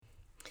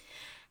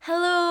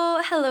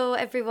Hello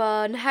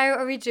everyone. How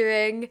are we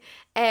doing?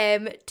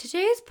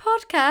 Today's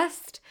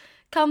podcast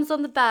comes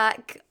on the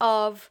back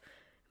of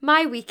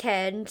my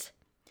weekend,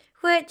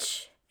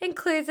 which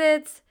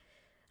included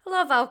a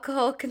lot of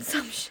alcohol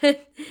consumption,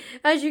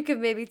 as you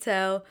can maybe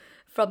tell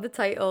from the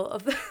title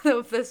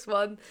of this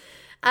one.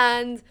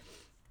 And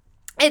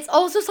it's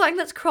also something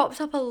that's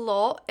cropped up a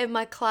lot in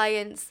my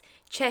clients'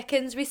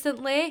 check-ins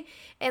recently,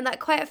 in that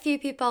quite a few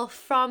people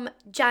from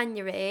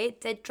January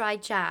did dry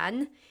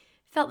Jan,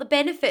 felt the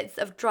benefits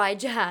of dry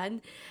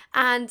Jan,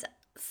 and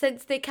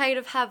since they kind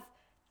of have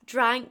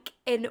drank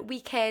in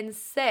weekends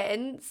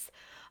since,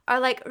 are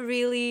like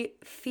really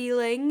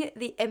feeling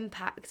the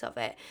impact of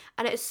it.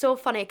 And it's so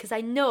funny because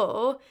I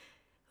know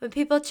when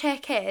people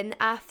check in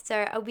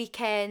after a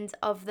weekend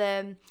of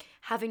them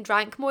having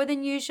drank more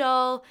than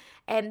usual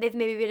and they've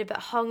maybe been a bit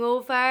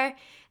hungover,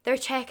 their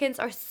check-ins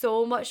are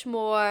so much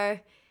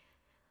more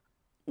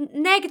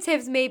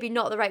negatives, maybe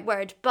not the right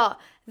word, but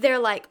they're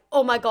like,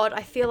 oh my god,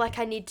 I feel like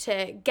I need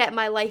to get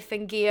my life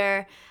in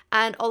gear,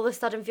 and all of a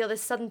sudden feel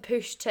this sudden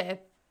push to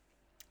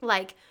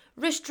like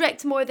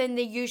restrict more than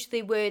they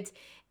usually would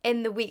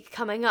in the week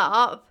coming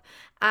up.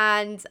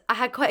 And I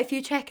had quite a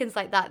few check-ins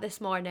like that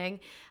this morning,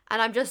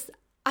 and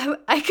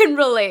I can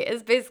relate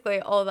is basically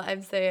all that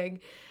I'm saying.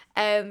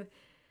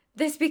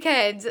 This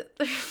weekend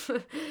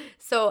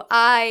so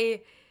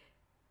I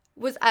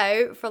was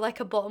out for like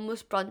a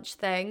bottomless brunch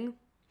thing,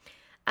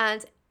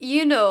 and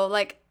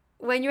like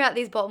when you're at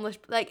these bottomless,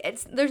 like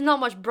it's there's not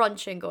much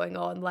brunching going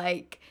on.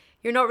 Like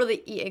you're not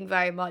really eating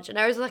very much. And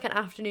ours was like an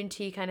afternoon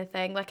tea kind of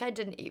thing. Like I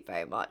didn't eat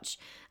very much,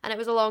 and it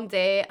was a long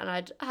day, and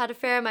I'd had a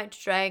fair amount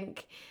to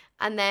drink.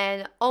 And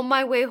then on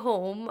my way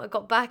home, I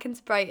got back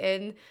into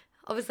Brighton.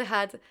 Obviously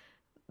had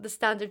the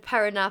standard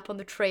power nap on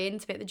the train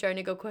to make the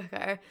journey go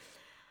quicker.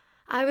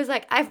 I was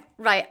like,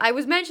 I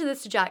was mentioning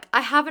this to Jack.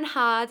 I haven't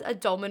had a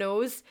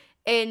Domino's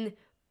in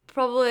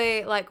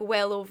probably like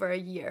well over a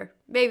year.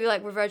 Maybe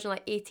like we're verging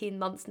like 18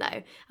 months now.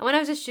 And when I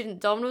was a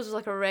student, Domino's was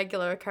like a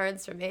regular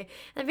occurrence for me. And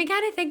I've been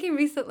kind of thinking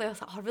recently, I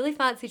was like, oh, I really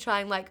fancy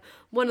trying like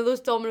one of those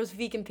Domino's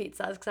vegan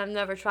pizzas because I've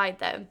never tried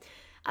them.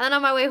 And then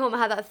on my way home, I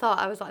had that thought.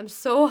 I was like, I'm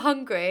so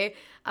hungry.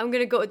 I'm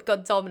going to go to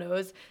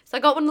Domino's. So I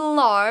got one of the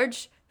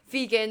large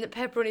vegan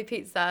pepperoni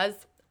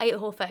pizzas. I ate the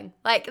whole thing.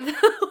 Like, the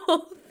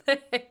whole thing.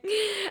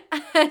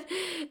 And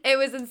it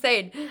was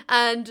insane.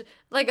 And,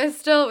 like, I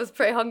still was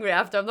pretty hungry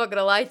after. I'm not going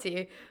to lie to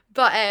you.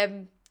 But,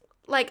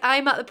 like,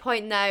 I'm at the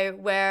point now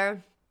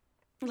where,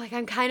 like,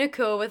 I'm kind of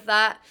cool with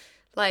that.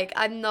 Like,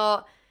 I'm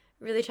not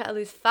really trying to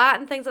lose fat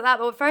and things like that.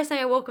 But the first thing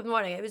I woke up in the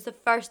morning, it was the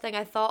first thing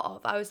I thought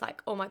of. I was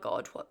like, oh my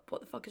God,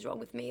 what the fuck is wrong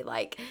with me?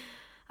 Like,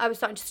 I was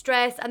starting to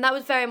stress, and that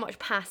was very much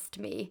past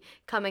me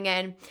coming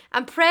in.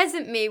 And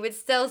present me would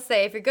still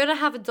say, if you're going to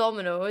have a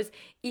Domino's,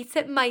 eat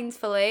it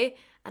mindfully.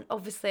 And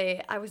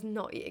obviously, I was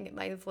not eating it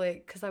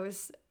mindfully because I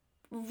was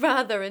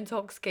rather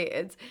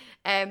intoxicated.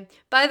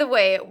 By the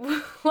way,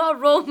 what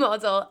role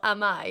model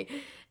am I?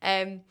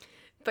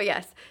 But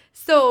yes,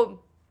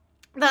 so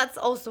that's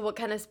also what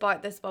kind of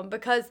sparked this one,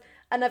 because,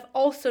 and I've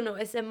also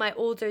noticed in my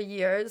older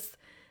years,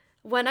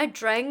 when I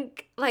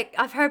drink, like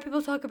I've heard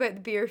people talk about the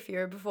beer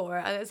fear before,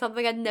 and it's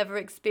something I'd never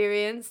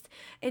experienced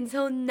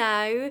until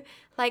now.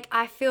 Like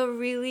I feel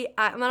really,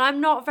 I mean, I'm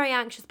not a very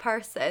anxious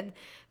person,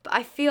 but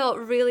I feel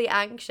really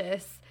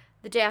anxious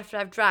the day after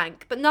I've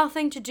drank, but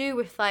nothing to do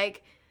with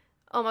like,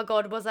 oh my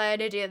God, was I an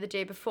idiot the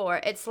day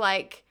before? It's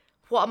like,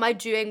 what am I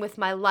doing with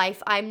my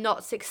life? I'm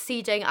not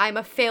succeeding. I'm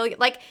a failure.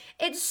 Like,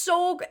 it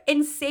so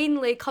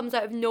insanely comes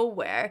out of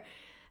nowhere.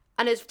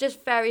 And it's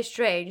just very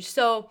strange.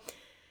 So,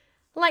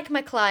 like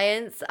my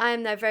clients, I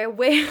am now very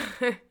aware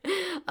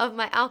of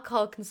my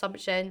alcohol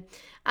consumption.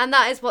 And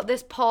that is what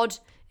this pod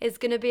is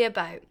going to be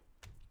about.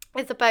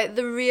 It's about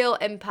the real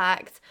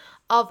impact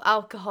of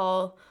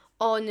alcohol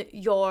on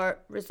your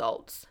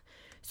results.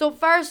 So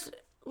first,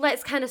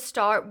 let's kind of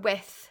start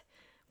with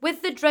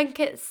the drink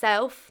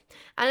itself.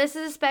 And this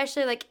is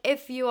especially like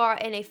if you are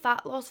in a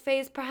fat loss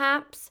phase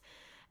perhaps,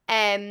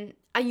 and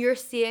you're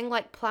seeing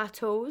like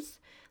plateaus,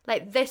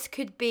 like this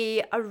could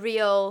be a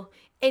real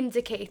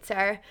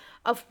indicator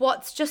of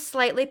what's just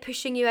slightly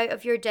pushing you out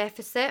of your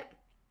deficit.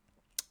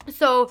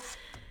 So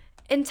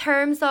in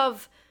terms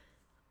of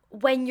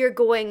when you've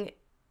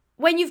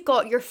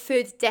got your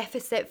food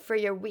deficit for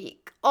your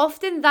week,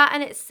 often that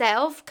in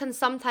itself can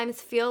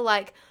sometimes feel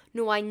like,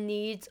 no, I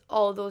need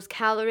all those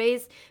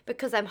calories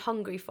because I'm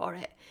hungry for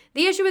it.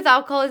 The issue with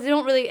alcohol is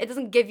it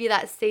doesn't give you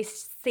that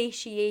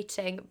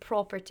satiating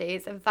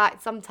properties. In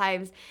fact,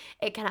 sometimes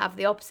it can have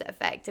the opposite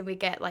effect and we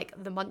get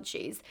like the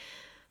munchies.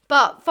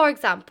 But for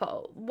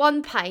example,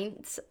 1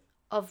 pint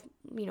of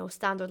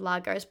standard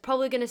lager is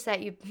probably going to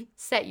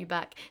set you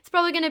back. It's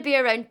probably going to be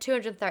around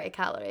 230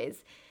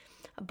 calories.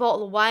 A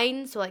bottle of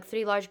wine, so like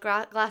 3 large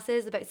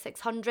glasses, about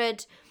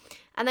 600.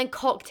 And then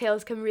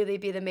cocktails can really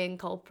be the main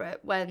culprit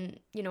when,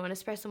 an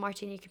espresso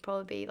martini could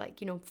probably be like,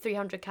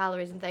 300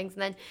 calories and things.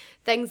 And then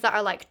things that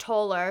are like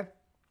taller,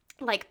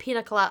 like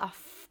pina colada.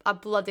 I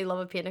bloody love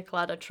a pina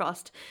colada,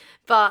 trust,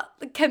 but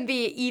can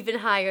be even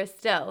higher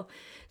still.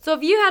 So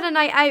if you had a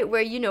night out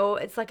where,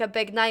 it's like a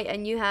big night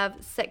and you have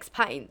 6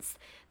 pints,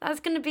 that's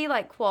going to be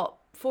like what,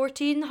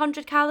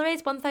 1,400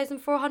 calories,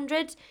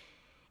 1,400.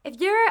 If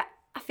you're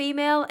a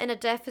female in a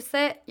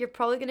deficit, you're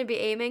probably going to be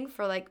aiming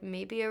for like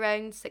maybe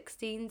around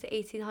 16 to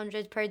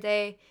 1,800 per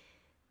day.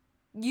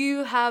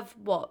 You have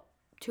what,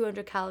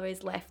 200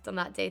 calories left on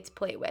that day to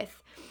play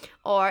with.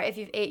 Or if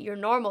you've ate your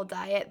normal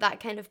diet, that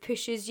kind of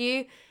pushes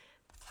you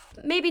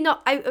maybe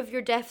not out of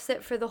your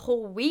deficit for the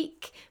whole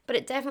week, but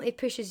it definitely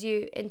pushes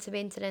you into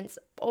maintenance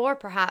or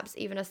perhaps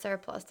even a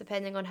surplus,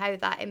 depending on how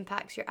that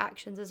impacts your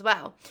actions as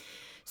well.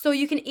 So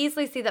you can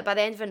easily see that by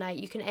the end of a night,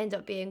 you can end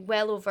up being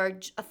well over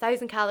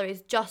 1,000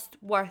 calories just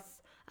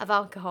worth of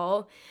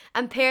alcohol.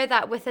 And pair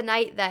that with a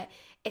night that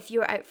if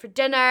you're out for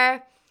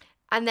dinner,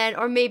 and then,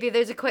 or maybe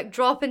there's a quick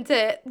drop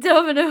into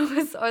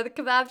Domino's or the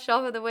kebab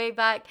shop on the way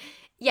back.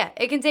 Yeah,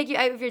 it can take you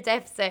out of your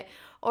deficit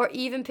or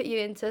even put you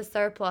into a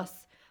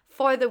surplus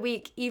for the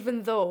week,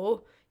 even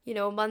though,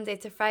 Monday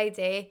to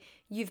Friday,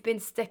 you've been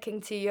sticking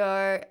to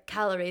your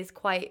calories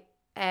quite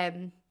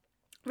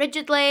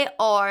rigidly,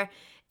 or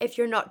if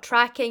you're not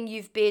tracking,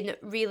 you've been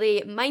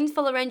really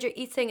mindful around your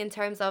eating in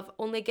terms of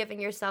only giving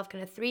yourself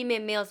kind of 3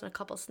 main meals and a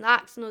couple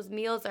snacks, and those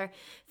meals are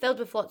filled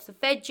with lots of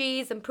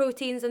veggies and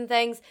proteins and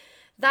things.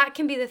 That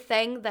can be the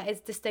thing that is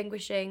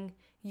distinguishing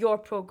your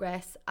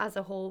progress as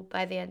a whole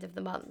by the end of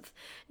the month.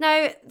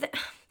 Now,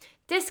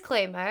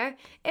 disclaimer,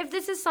 if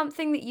this is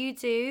something that you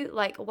do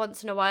like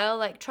once in a while,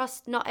 like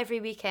trust not every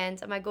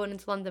weekend am I going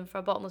into London for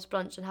a bottomless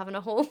brunch and having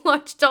a whole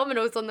lunch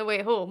Domino's on the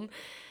way home.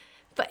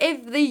 But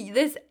if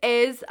this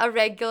is a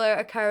regular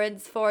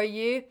occurrence for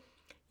you,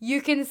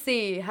 you can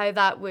see how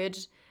that would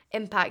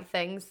impact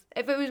things.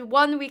 If it was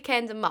one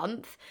weekend a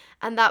month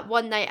and that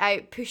one night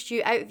out pushed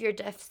you out of your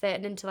deficit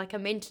and into like a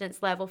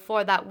maintenance level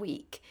for that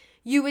week,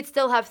 you would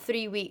still have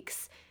 3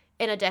 weeks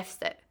in a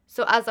deficit.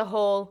 So as a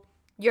whole,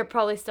 you're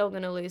probably still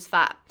going to lose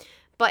fat.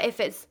 But if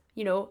it's,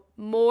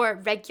 more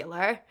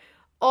regular,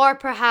 or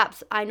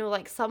perhaps I know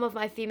like some of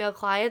my female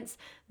clients,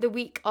 the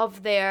week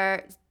of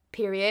their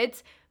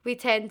periods,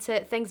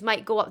 things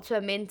might go up to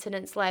a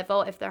maintenance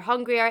level if they're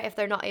hungrier, if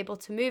they're not able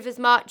to move as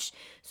much.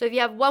 So if you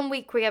have 1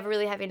 week where you have a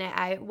really heavy night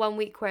out, 1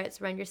 week where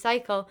it's around your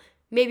cycle,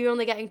 maybe you're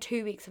only getting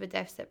 2 weeks of a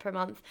deficit per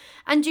month.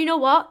 And do you know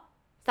what?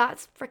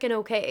 That's freaking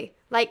okay.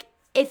 Like,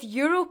 if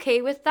you're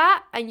okay with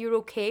that and you're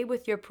okay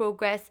with your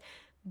progress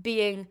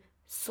being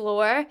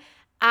slower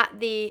at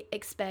the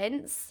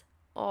expense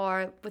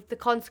or with the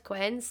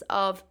consequence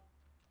of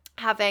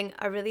having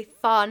a really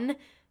fun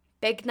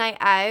big night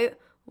out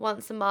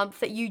once a month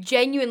that you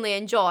genuinely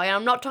enjoy, and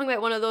I'm not talking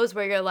about one of those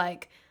where you're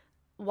like,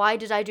 why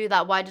did I do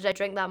that? Why did I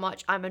drink that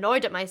much? I'm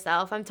annoyed at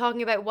myself. I'm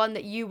talking about one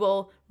that you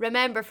will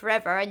remember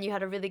forever and you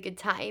had a really good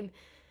time.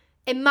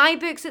 In my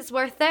books, it's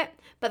worth it,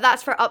 but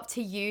that's for up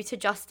to you to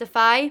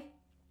justify.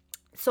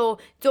 So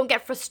don't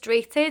get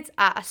frustrated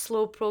at a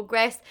slow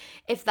progress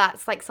if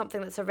that's like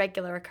something that's a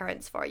regular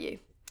occurrence for you.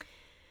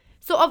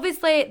 So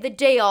obviously the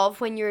day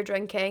of when you're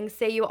drinking,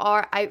 say you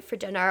are out for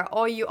dinner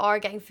or you are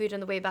getting food on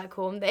the way back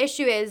home, the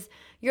issue is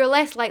you're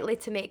less likely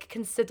to make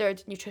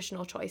considered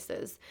nutritional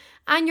choices,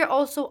 and you're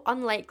also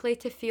unlikely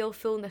to feel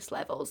fullness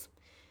levels.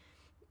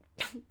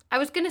 I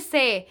was going to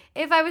say,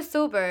 if I was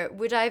sober,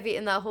 would I have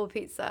eaten that whole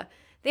pizza?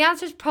 The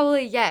answer is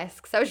probably yes,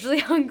 because I was really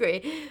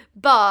hungry.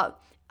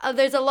 But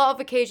there's a lot of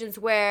occasions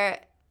where,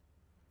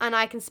 and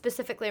I can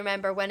specifically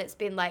remember when it's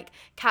been like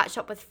catch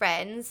up with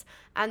friends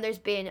and there's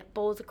been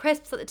bowls of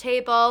crisps at the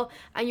table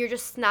and you're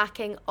just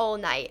snacking all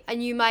night,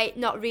 and you might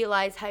not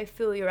realize how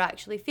full you're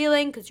actually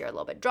feeling because you're a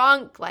little bit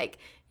drunk, like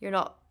you're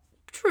not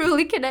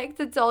truly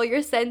connected to all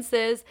your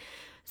senses.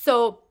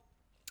 So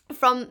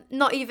from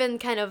not even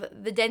kind of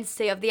the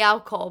density of the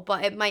alcohol,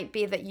 but it might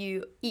be that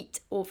you eat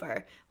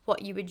over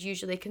what you would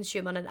usually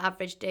consume on an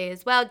average day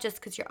as well, just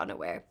because you're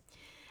unaware.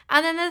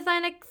 And then there's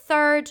then a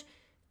third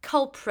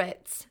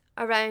culprit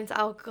around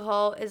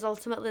alcohol is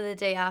ultimately the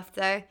day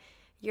after.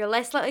 You're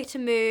less likely to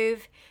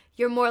move.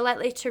 You're more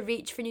likely to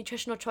reach for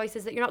nutritional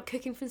choices that you're not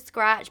cooking from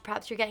scratch.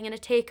 Perhaps you're getting in a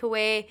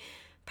takeaway.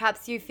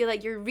 Perhaps you feel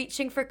like you're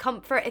reaching for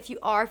comfort if you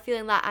are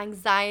feeling that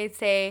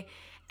anxiety.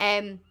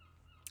 And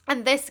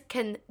this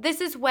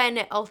is when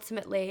it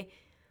ultimately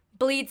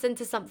bleeds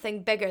into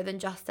something bigger than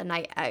just a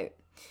night out.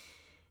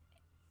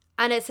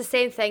 And it's the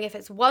same thing, if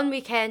it's one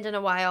weekend in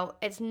a while,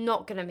 it's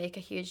not going to make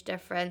a huge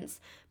difference.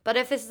 But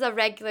if this is a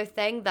regular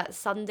thing, that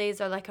Sundays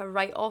are like a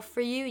write-off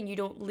for you and you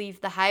don't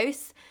leave the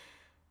house,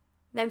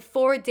 then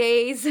 4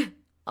 days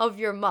of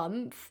your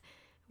month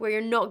where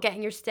you're not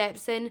getting your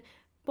steps in,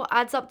 what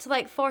adds up to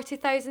like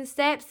 40,000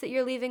 steps that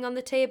you're leaving on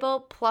the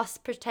table, plus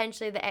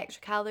potentially the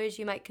extra calories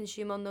you might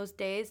consume on those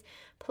days,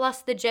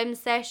 plus the gym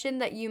session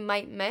that you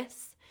might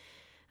miss.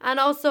 And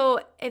also,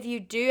 if you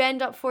do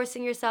end up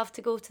forcing yourself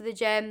to go to the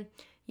gym,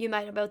 you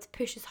might not be able to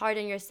push as hard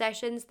in your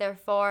sessions,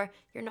 therefore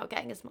you're not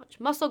getting as much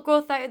muscle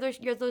growth out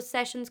of those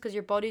sessions because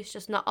your body's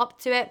just not up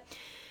to it.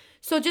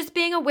 So just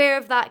being aware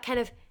of that kind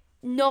of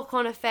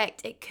knock-on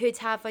effect it could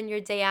have on your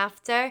day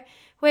after,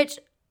 which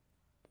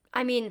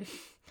I mean,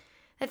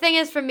 the thing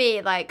is for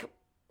me, like,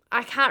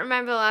 I can't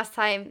remember the last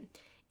time,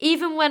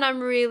 even when I'm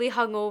really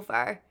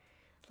hungover,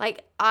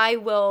 like, I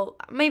won't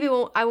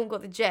go to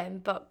the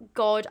gym, but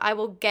God, I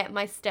will get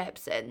my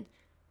steps in,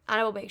 and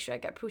I will make sure I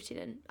get protein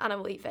in, and I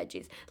will eat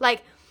veggies.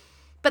 Like,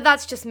 but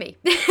that's just me.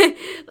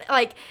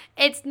 Like,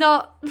 it's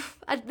not,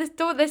 I don't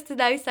want this to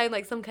now sound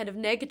like some kind of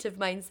negative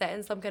mindset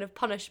and some kind of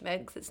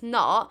punishment, because it's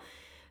not.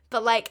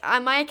 But like,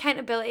 my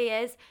accountability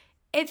is,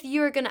 if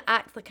you're going to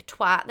act like a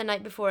twat the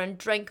night before and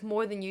drink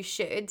more than you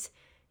should,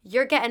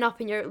 you're getting up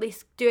and you're at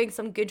least doing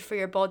some good for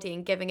your body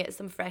and giving it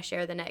some fresh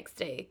air the next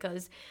day.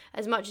 Because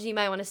as much as you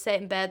might want to sit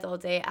in bed all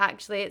day,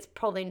 actually it's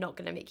probably not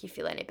going to make you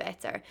feel any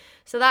better.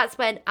 So that's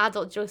when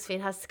adult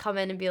Josephine has to come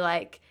in and be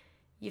like,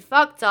 you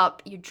fucked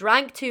up, you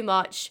drank too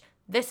much,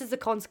 this is the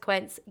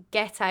consequence,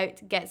 get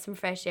out, get some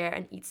fresh air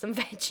and eat some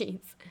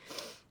veggies.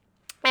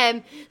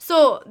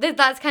 So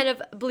that's kind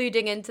of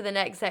bleeding into the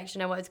next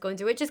section I wanted to go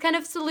into, which is kind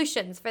of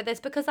solutions for this,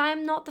 because I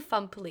am not the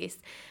fun police.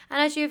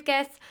 And as you've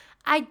guessed,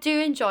 I do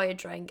enjoy a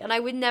drink, and I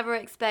would never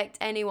expect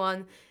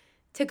anyone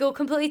to go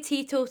completely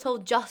teetotal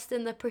just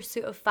in the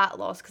pursuit of fat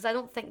loss, because I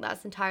don't think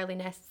that's entirely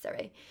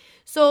necessary.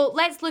 So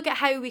let's look at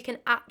how we can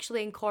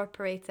actually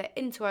incorporate it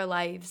into our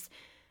lives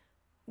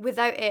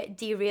without it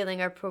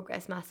derailing our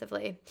progress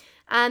massively.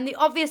 And the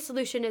obvious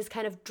solution is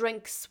kind of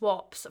drink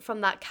swaps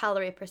from that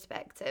calorie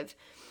perspective.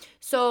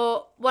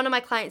 So one of my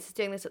clients is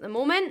doing this at the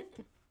moment.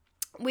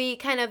 We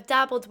kind of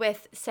dabbled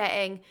with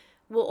setting,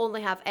 we'll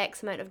only have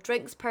X amount of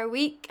drinks per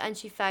week, and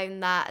she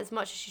found that as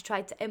much as she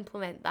tried to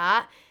implement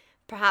that,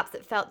 perhaps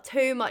it felt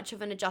too much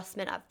of an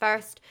adjustment at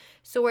first.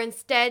 So we're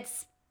instead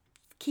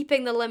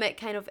keeping the limit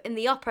kind of in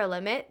the upper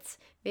limit,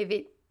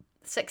 maybe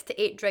 6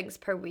 to 8 drinks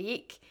per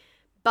week,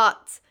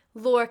 but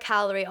lower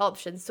calorie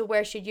options. So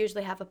where she'd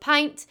usually have a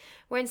pint,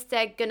 we're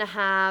instead going to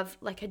have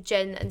like a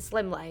gin and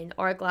slimline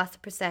or a glass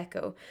of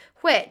Prosecco,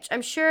 which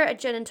I'm sure a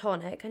gin and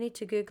tonic, I need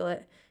to Google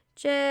it,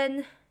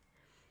 gin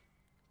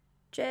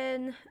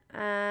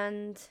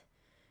and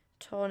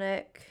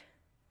tonic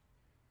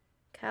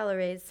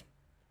calories.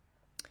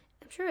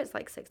 I'm sure it's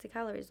like 60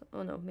 calories.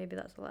 Oh no, maybe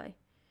that's a lie.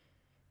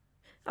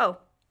 Oh,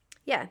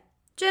 yeah.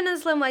 Gin and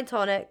slimline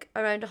tonic,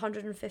 around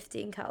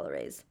 115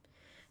 calories.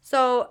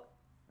 So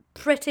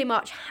pretty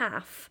much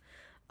half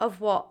of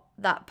what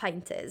that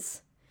pint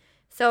is.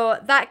 So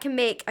that can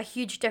make a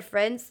huge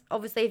difference.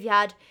 Obviously, if you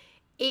had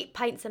 8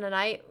 pints in a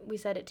night, we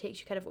said it takes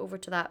you kind of over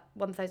to that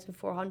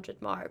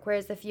 1,400 mark.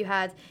 Whereas if you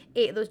had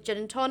 8 of those gin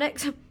and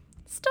tonics,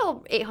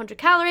 still 800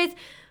 calories,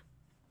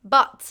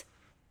 but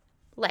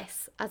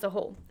less as a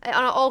whole. And it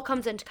all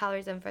comes into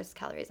calories in versus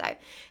calories out.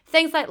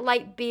 Things like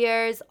light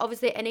beers,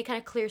 obviously any kind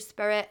of clear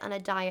spirit and a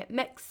diet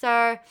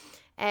mixer.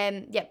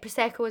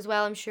 Prosecco as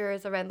well, I'm sure,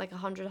 is around like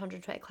 100,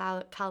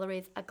 120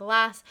 calories a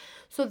glass.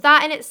 So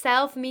that in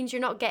itself means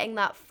you're not getting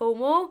that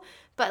FOMO,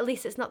 but at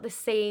least it's not the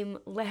same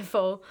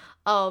level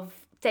of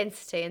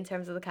density in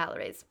terms of the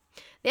calories.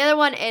 The other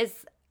one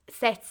is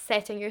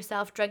setting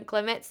yourself drink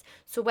limits.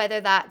 So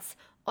whether that's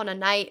on a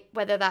night,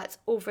 whether that's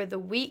over the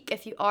week,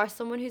 if you are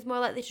someone who's more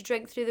likely to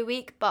drink through the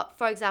week. But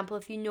for example,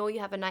 if you know you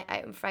have a night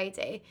out on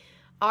Friday,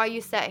 are you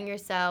setting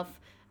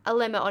yourself a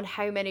limit on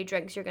how many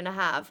drinks you're going to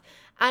have?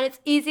 And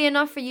it's easy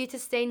enough for you to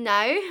say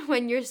now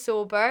when you're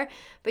sober,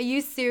 but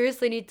you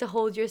seriously need to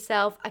hold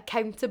yourself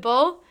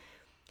accountable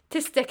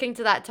to sticking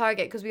to that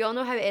target, because we all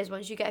know how it is.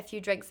 Once you get a few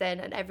drinks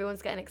in and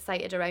everyone's getting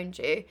excited around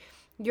you,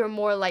 you're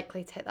more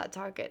likely to hit that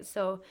target.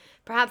 So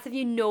perhaps if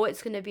you know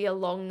it's going to be a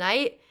long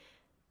night,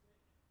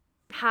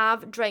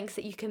 have drinks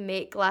that you can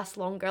make last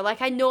longer.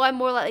 Like, I know I'm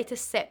more likely to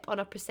sip on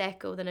a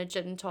Prosecco than a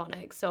gin and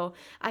tonic, so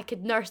I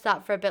could nurse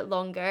that for a bit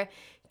longer.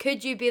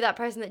 Could you be that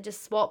person that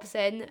just swaps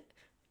in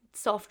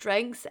soft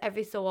drinks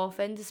every so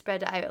often to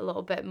spread it out a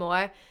little bit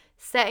more?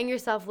 Setting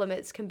yourself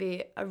limits can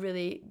be a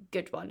really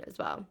good one as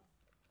well.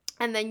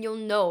 And then you'll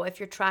know, if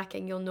you're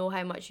tracking, you'll know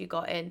how much you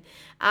got in,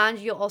 and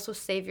you'll also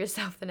save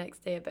yourself the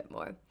next day a bit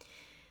more.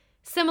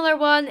 Similar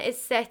one is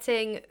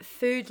setting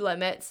food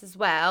limits as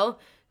well.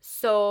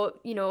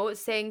 So,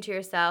 saying to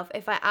yourself,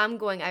 if I am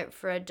going out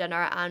for a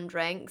dinner and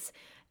drinks,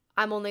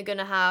 I'm only going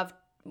to have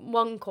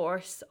 1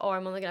 course, or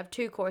I'm only going to have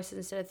 2 courses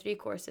instead of 3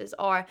 courses,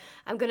 or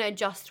I'm going to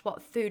adjust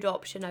what food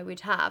option I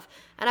would have.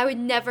 And I would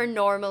never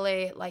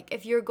normally, like,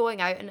 if you're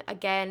going out, and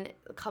again,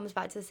 it comes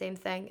back to the same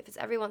thing, if it's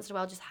every once in a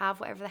while, just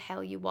have whatever the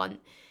hell you want.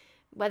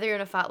 Whether you're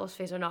in a fat loss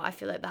phase or not, I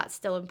feel like that's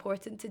still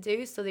important to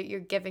do, so that you're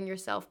giving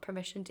yourself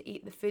permission to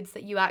eat the foods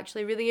that you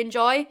actually really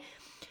enjoy.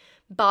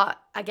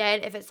 But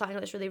again, if it's something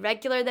that's really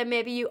regular, then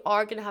maybe you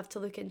are going to have to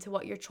look into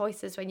what your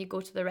choice is when you go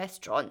to the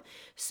restaurant.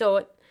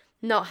 So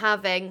not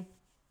having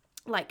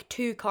like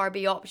 2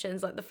 carby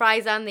options like the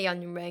fries and the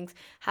onion rings,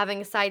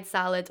 having a side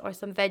salad or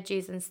some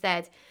veggies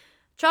instead.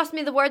 Trust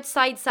me, the word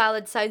side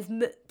salad sounds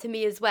to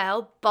me as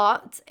well,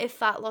 but if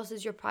fat loss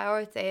is your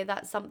priority,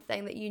 that's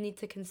something that you need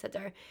to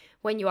consider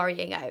when you are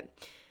eating out.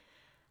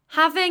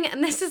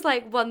 And this is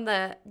like one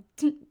that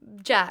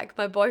Jack,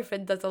 my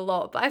boyfriend, does a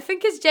lot, but I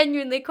think it's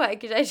genuinely quite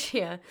a good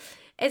idea,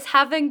 is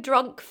having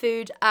drunk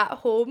food at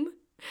home.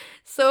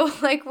 So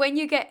like when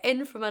you get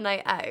in from a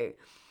night out,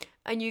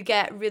 and you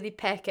get really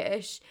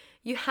peckish,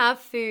 you have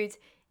food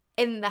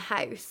in the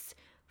house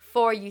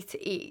for you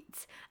to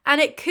eat.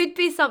 And it could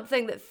be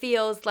something that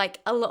feels like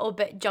a little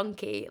bit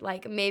junky,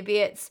 like maybe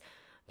it's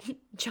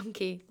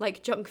junky,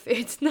 like junk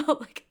food,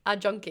 not like a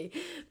junkie,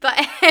 but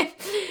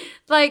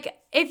like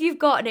if you've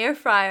got an air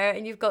fryer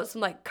and you've got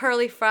some like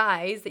curly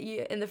fries that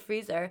you in the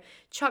freezer,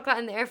 chuck that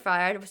in the air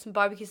fryer with some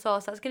barbecue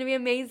sauce. That's gonna be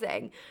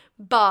amazing,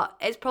 but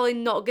it's probably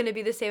not gonna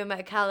be the same amount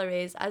of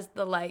calories as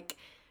the like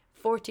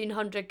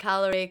 1400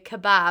 calorie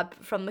kebab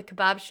from the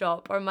kebab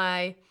shop. Or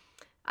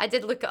I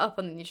did look it up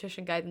on the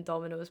nutrition guide in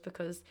Domino's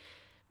because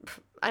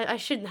I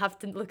shouldn't have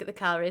to look at the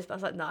calories, but I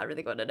was like, no, I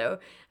really got to know.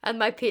 And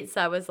my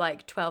pizza was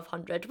like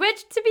 1200,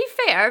 which, to be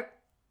fair,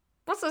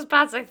 wasn't as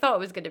bad as I thought it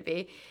was going to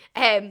be.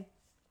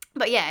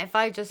 But yeah, if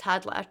I just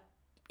had like,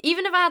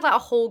 even if I had like a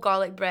whole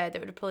garlic bread, it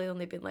would have probably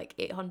only been like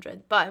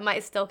 800, but it might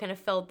have still kind of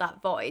filled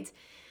that void.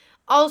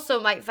 Also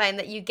might find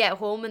that you get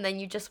home and then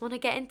you just want to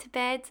get into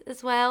bed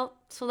as well.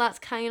 So that's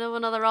kind of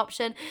another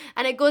option.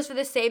 And it goes for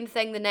the same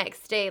thing the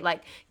next day.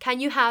 Like, can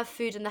you have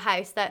food in the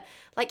house that,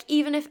 like,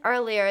 even if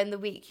earlier in the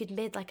week you'd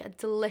made like a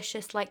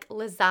delicious like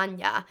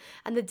lasagna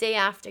and the day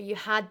after you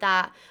had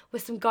that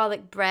with some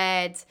garlic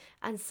bread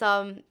and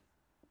some,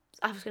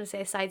 I was going to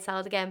say a side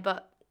salad again,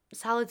 but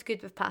salad's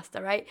good with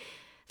pasta, right?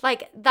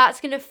 Like,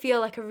 that's going to feel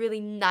like a really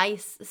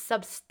nice,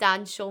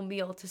 substantial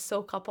meal to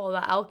soak up all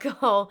that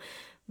alcohol.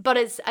 But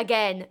it's,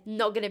 again,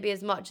 not going to be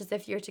as much as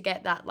if you're to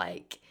get that,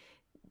 like,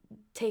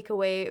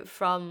 takeaway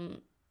from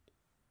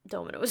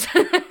Domino's.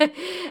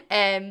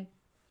 And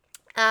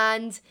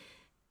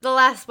the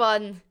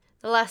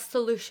last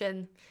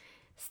solution,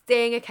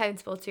 staying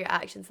accountable to your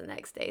actions the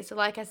next day. So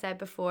like I said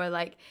before,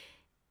 like,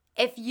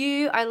 if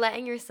you are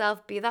letting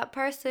yourself be that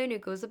person who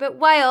goes a bit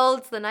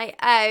wild the night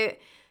out,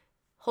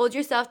 hold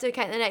yourself to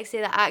account the next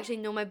day that actually,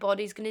 no, my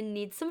body's going to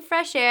need some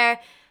fresh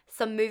air.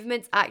 Some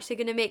movement's actually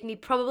going to make me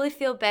probably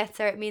feel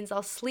better. It means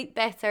I'll sleep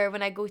better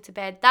when I go to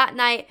bed that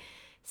night.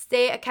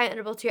 Stay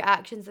accountable to your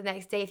actions the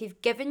next day. If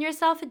you've given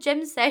yourself a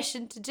gym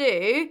session to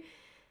do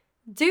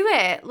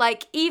it.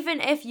 Like,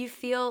 even if you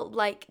feel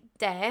like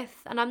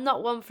death, and I am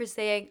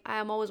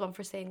always one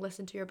for saying,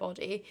 listen to your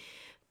body.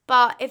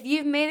 But if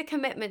you've made a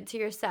commitment to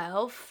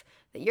yourself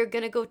that you're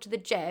going to go to the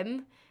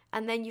gym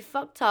and then you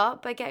fucked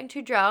up by getting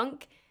too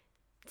drunk,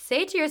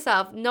 say to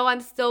yourself, no,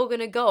 I'm still going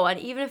to go. And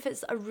even if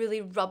it's a really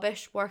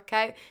rubbish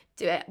workout,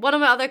 do it. One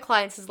of my other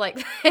clients is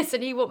like this,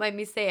 and he won't mind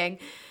me saying,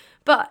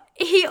 but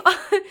he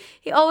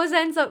always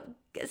ends up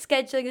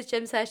scheduling his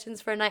gym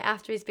sessions for a night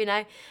after he's been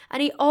out,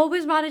 and he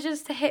always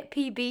manages to hit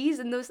PBs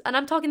and those, and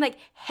I'm talking like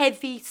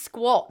heavy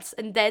squats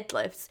and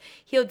deadlifts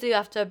he'll do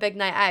after a big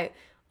night out.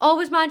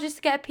 Always manages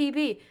to get a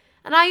PB.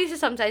 And I used to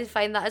sometimes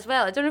find that as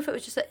well. I don't know if it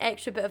was just an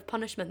extra bit of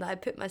punishment that I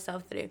put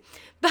myself through.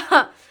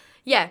 But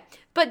yeah,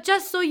 but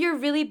just so you're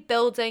really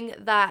building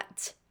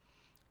that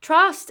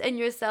trust in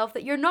yourself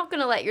that you're not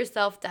going to let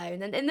yourself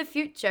down. And in the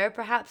future,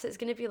 perhaps it's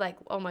going to be like,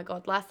 oh my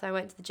God, last time I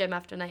went to the gym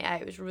after a night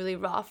out, it was really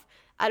rough.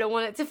 I don't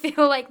want it to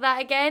feel like that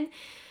again.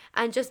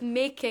 And just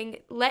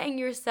letting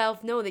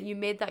yourself know that you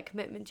made that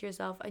commitment to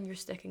yourself and you're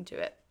sticking to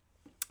it.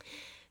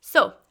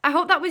 So I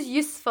hope that was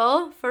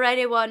useful for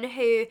anyone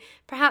who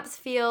perhaps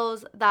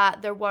feels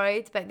that they're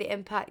worried about the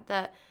impact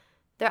that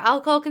their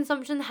alcohol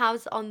consumption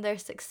has on their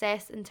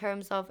success in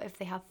terms of if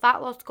they have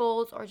fat loss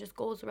goals or just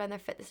goals around their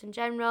fitness in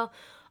general.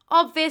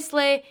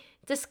 Obviously,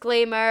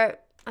 disclaimer,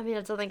 I mean,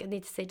 I don't think I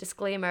need to say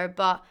disclaimer,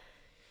 but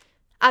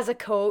as a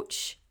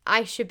coach,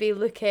 I should be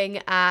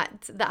looking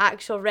at the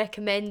actual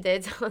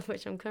recommended,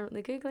 which I'm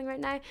currently Googling right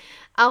now,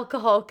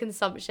 alcohol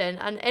consumption.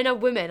 And in a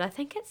woman, I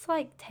think it's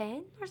like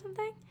 10 or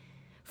something.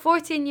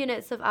 14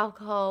 units of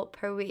alcohol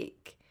per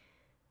week.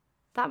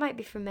 That might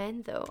be for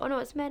men though. Oh no,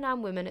 it's men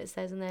and women, it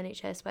says on the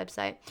NHS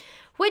website.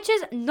 Which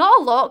is not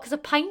a lot, because a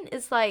pint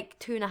is like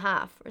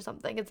 2.5 or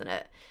something, isn't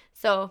it?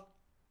 So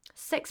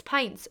 6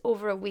 pints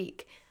over a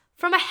week.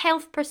 From a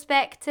health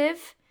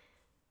perspective,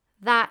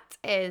 that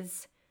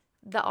is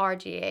the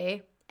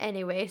RDA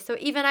anyway. So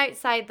even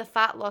outside the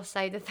fat loss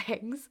side of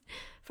things,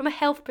 from a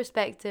health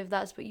perspective,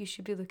 that's what you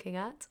should be looking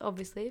at,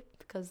 obviously,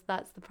 because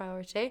that's the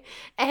priority.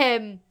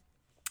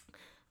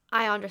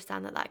 I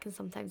understand that can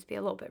sometimes be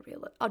a little bit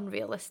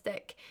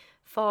unrealistic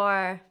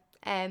for,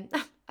 I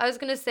was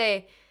going to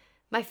say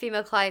my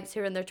female clients who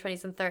are in their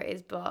 20s and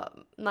 30s, but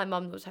my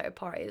mum knows how to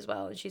party as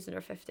well, and she's in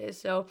her 50s.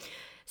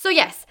 So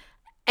yes,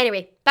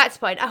 anyway, back to the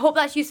point. I hope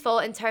that's useful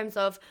in terms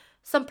of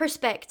some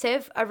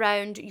perspective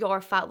around your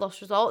fat loss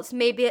results.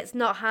 Maybe it's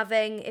not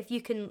having, if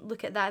you can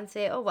look at that and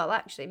say, oh, well,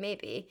 actually,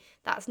 maybe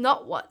that's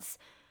not what's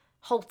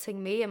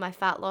halting me in my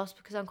fat loss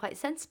because I'm quite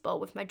sensible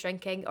with my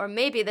drinking. Or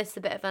maybe this is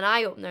a bit of an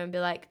eye-opener and be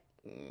like,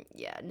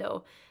 yeah,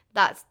 no,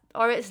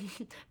 or it's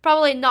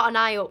probably not an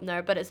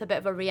eye-opener, but it's a bit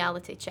of a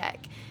reality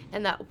check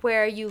in that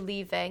where are you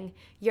leaving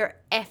your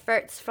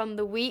efforts from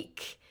the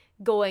week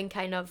going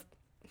kind of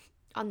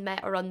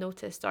unmet or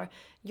unnoticed, or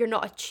you're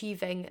not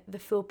achieving the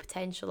full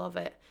potential of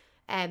it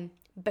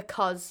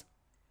because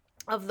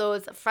of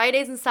those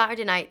Fridays and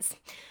Saturday nights.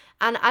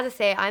 And as I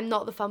say, I'm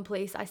not the fun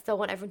police. I still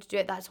want everyone to do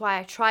it. That's why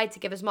I tried to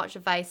give as much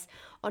advice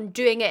on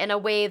doing it in a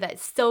way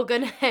that's still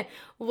going to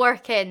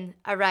work in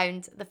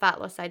around the fat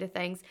loss side of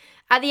things.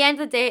 At the end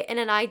of the day, in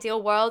an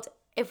ideal world,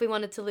 if we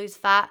wanted to lose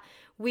fat,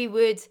 we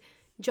would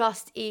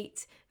just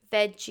eat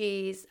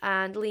veggies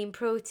and lean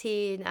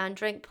protein and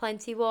drink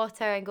plenty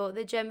water and go to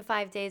the gym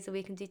 5 days a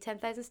week and do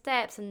 10,000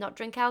 steps and not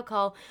drink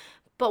alcohol.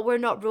 But we're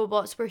not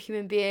robots, we're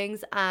human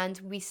beings, and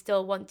we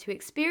still want to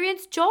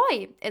experience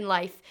joy in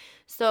life.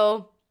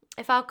 So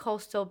if alcohol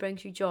still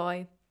brings you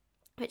joy,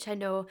 which I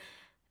know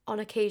on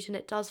occasion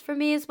it does for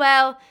me as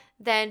well,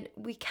 then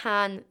we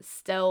can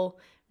still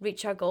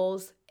reach our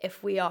goals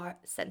if we are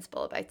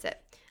sensible about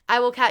it. I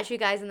will catch you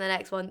guys in the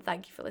next one.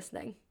 Thank you for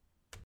listening.